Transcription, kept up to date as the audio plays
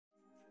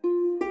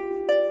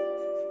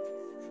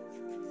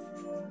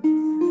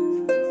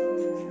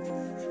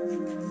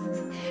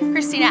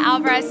Christina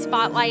Alvarez,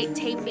 Spotlight,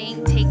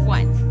 taping, take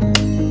one.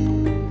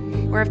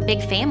 We're a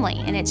big family,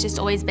 and it's just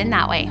always been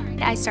that way.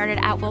 I started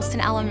at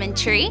Wilson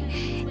Elementary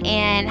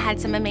and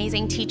had some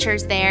amazing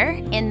teachers there,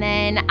 and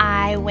then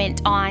I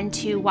went on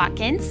to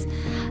Watkins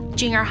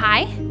Junior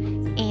High,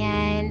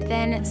 and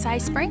then Cy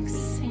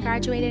Springs, and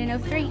graduated in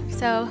 '03.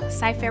 So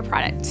Cy-Fair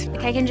product.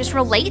 Like, I can just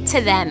relate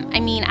to them. I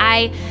mean,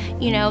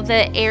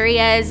 the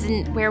areas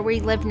and where we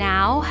live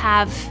now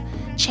have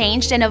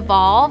changed and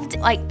evolved.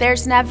 Like,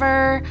 there's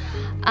never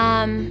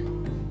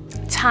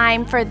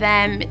time for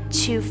them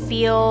to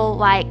feel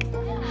like,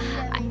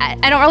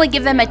 I don't really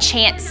give them a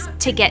chance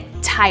to get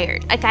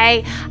tired. Like,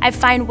 I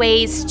find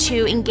ways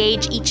to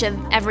engage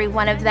every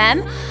one of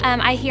them.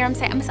 I hear them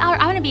say,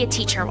 I want to be a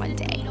teacher one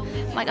day.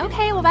 I'm like,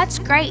 okay, well, that's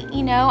great.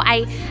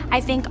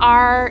 I think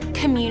our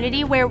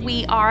community where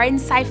we are in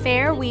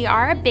Cy-Fair, we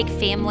are a big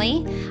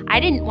family.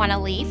 I didn't want to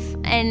leave,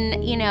 and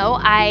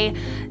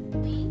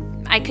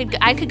I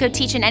could go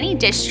teach in any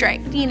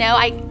district,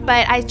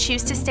 but I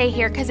choose to stay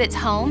here because it's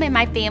home and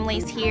my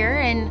family's here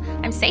and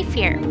I'm safe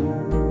here.